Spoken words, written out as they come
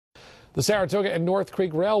The Saratoga and North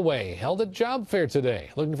Creek Railway held a job fair today,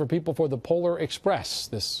 looking for people for the Polar Express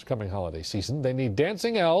this coming holiday season. They need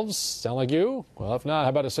dancing elves. Sound like you? Well, if not, how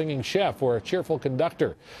about a singing chef or a cheerful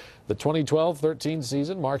conductor? The 2012-13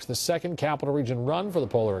 season marks the second Capital Region run for the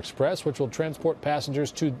Polar Express, which will transport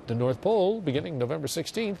passengers to the North Pole beginning November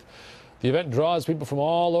 16th. The event draws people from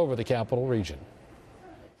all over the Capital Region.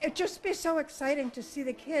 It'd just be so exciting to see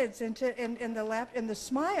the kids and the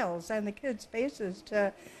smiles on the kids' faces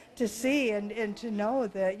to see and to know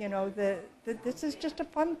that, you know, that this is just a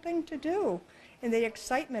fun thing to do, and the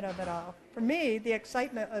excitement of it all. For me, the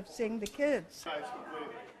excitement of seeing the kids.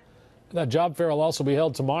 That job fair will also be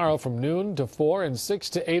held tomorrow from noon to 4 and 6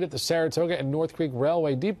 to 8 at the Saratoga and North Creek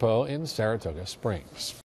Railway Depot in Saratoga Springs.